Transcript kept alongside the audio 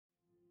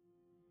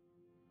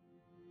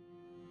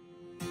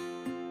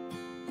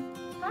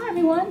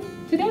everyone!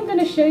 Today I'm going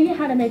to show you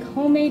how to make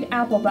homemade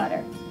apple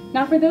butter.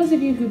 Now for those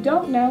of you who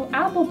don't know,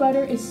 apple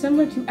butter is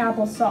similar to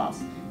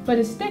applesauce, but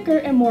is thicker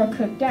and more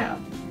cooked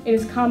down. It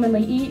is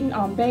commonly eaten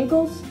on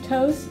bagels,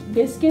 toast,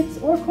 biscuits,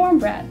 or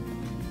cornbread.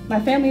 My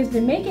family has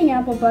been making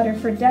apple butter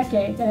for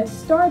decades, and it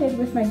started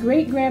with my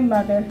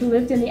great-grandmother who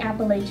lived in the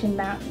Appalachian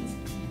Mountains.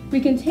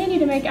 We continue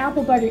to make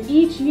apple butter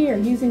each year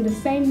using the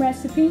same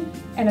recipe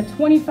and a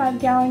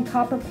 25-gallon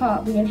copper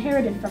pot we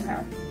inherited from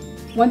her.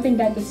 One thing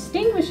that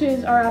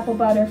distinguishes our apple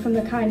butter from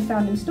the kind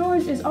found in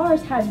stores is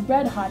ours has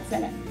red hots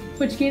in it,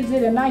 which gives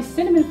it a nice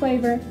cinnamon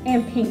flavor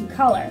and pink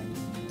color.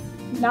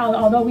 Now,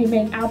 although we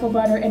make apple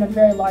butter in a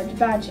very large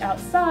batch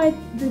outside,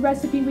 the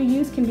recipe we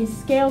use can be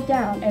scaled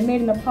down and made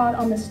in a pot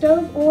on the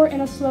stove or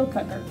in a slow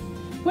cooker.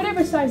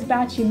 Whatever size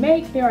batch you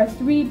make, there are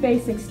 3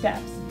 basic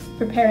steps: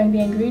 preparing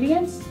the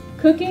ingredients,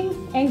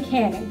 cooking, and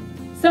canning.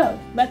 So,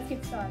 let's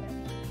get started.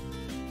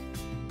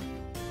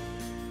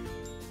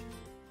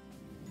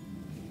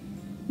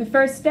 The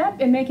first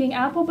step in making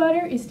apple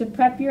butter is to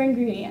prep your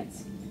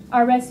ingredients.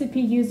 Our recipe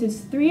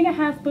uses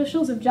 3½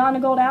 bushels of John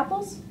 & Gold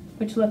apples,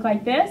 which look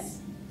like this,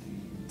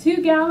 2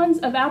 gallons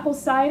of apple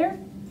cider,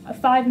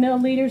 5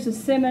 milliliters of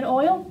cinnamon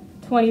oil,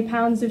 20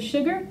 pounds of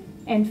sugar,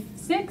 and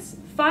 6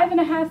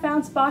 5½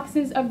 ounce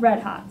boxes of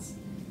red hots.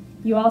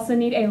 You also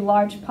need a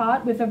large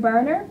pot with a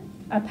burner,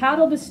 a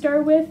paddle to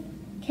stir with,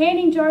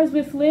 canning jars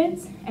with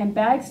lids, and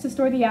bags to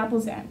store the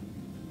apples in.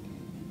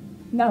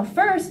 Now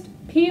first,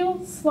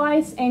 peel,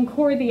 slice, and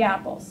core the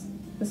apples.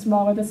 The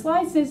smaller the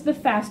slices, the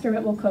faster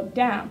it will cook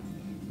down.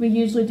 We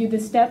usually do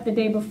this step the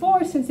day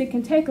before since it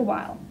can take a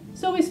while,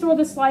 so we store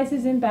the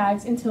slices in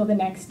bags until the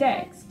next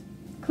day.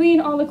 Clean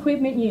all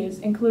equipment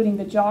used, including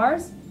the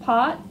jars,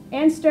 pot,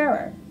 and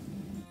stirrer.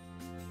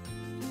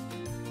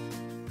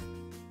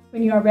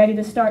 When you are ready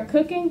to start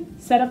cooking,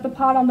 set up the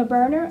pot on the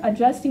burner,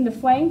 adjusting the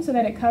flame so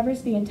that it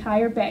covers the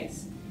entire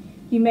base.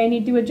 You may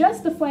need to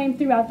adjust the flame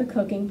throughout the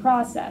cooking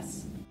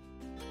process.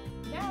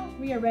 Now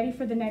we are ready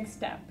for the next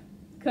step,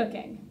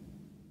 cooking.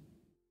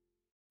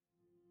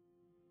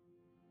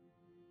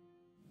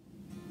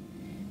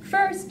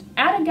 First,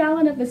 add a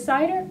gallon of the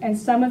cider and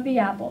some of the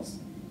apples.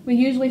 We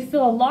usually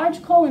fill a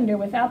large colander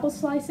with apple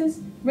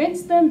slices,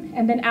 rinse them,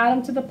 and then add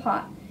them to the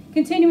pot,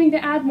 continuing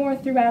to add more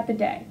throughout the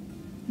day.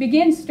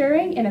 Begin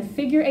stirring in a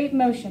figure-8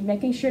 motion,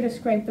 making sure to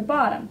scrape the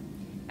bottom.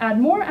 Add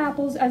more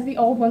apples as the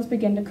old ones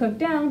begin to cook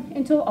down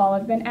until all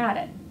have been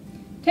added.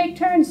 Take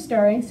turns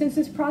stirring, since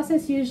this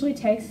process usually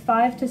takes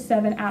 5 to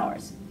 7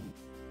 hours.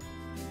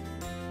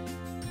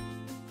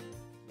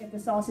 If the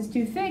sauce is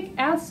too thick,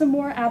 add some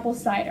more apple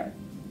cider.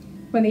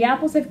 When the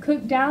apples have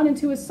cooked down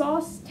into a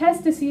sauce,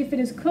 test to see if it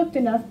is cooked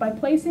enough by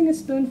placing a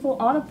spoonful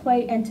on a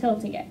plate and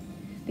tilting it.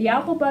 The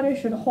apple butter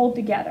should hold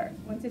together.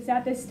 Once it's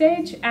at this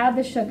stage, add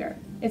the sugar.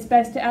 It's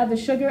best to add the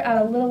sugar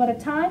a little at a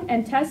time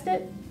and test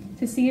it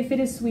to see if it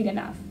is sweet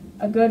enough.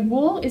 A good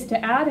rule is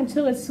to add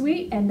until it's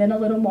sweet and then a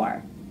little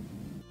more.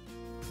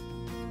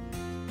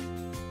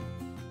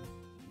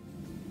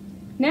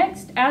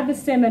 Next, add the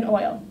cinnamon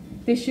oil.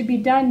 This should be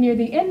done near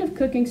the end of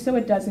cooking so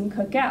it doesn't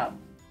cook out.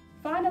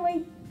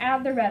 Finally,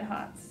 add the red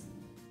hots,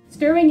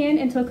 stirring in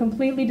until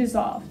completely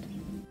dissolved.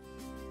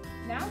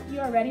 Now you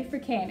are ready for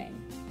canning.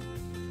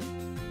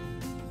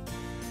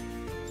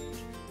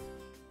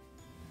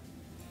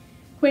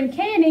 When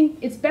canning,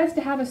 it's best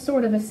to have a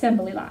sort of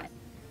assembly line.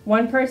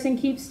 One person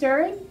keeps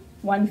stirring,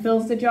 one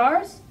fills the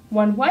jars,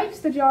 one wipes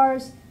the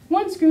jars,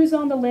 one screws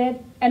on the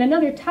lid, and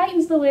another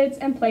tightens the lids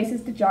and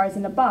places the jars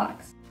in a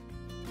box.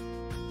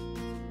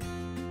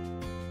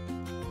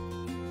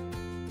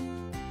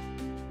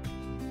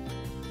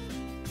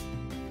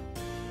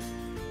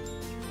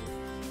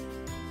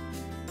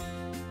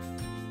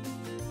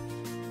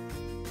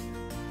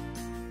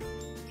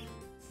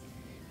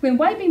 When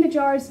wiping the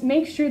jars,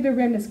 make sure the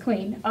rim is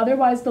clean,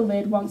 otherwise the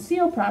lid won't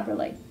seal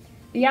properly.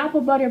 The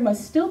apple butter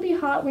must still be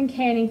hot when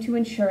canning to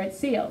ensure it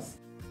seals.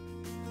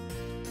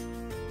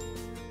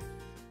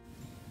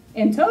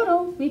 In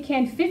total, we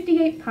canned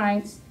 58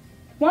 pints,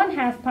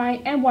 1/2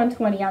 pint, and 1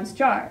 20-ounce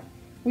jar.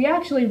 We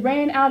actually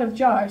ran out of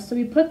jars, so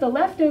we put the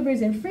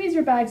leftovers in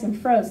freezer bags and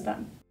froze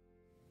them.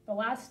 The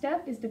last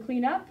step is to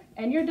clean up,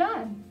 and you're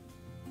done.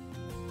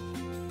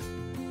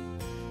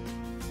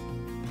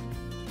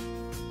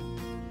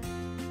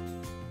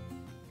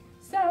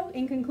 So,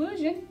 in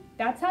conclusion,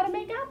 that's how to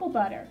make apple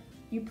butter.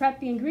 You prep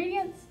the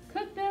ingredients,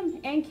 cook them,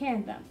 and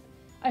can them.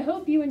 I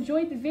hope you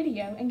enjoyed the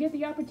video and get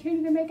the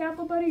opportunity to make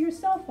apple butter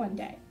yourself one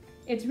day.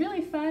 It's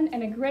really fun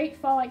and a great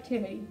fall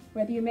activity,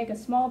 whether you make a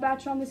small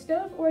batch on the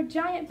stove or a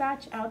giant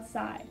batch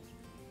outside.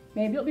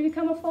 Maybe it'll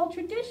become a fall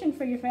tradition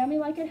for your family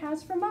like it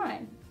has for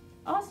mine.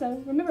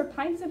 Also, remember,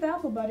 pints of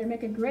apple butter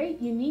make a great,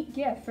 unique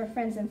gift for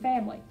friends and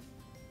family.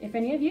 If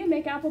any of you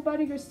make apple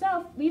butter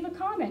yourself, leave a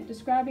comment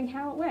describing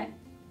how it went.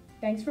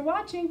 Thanks for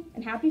watching,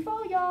 and happy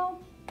fall, y'all!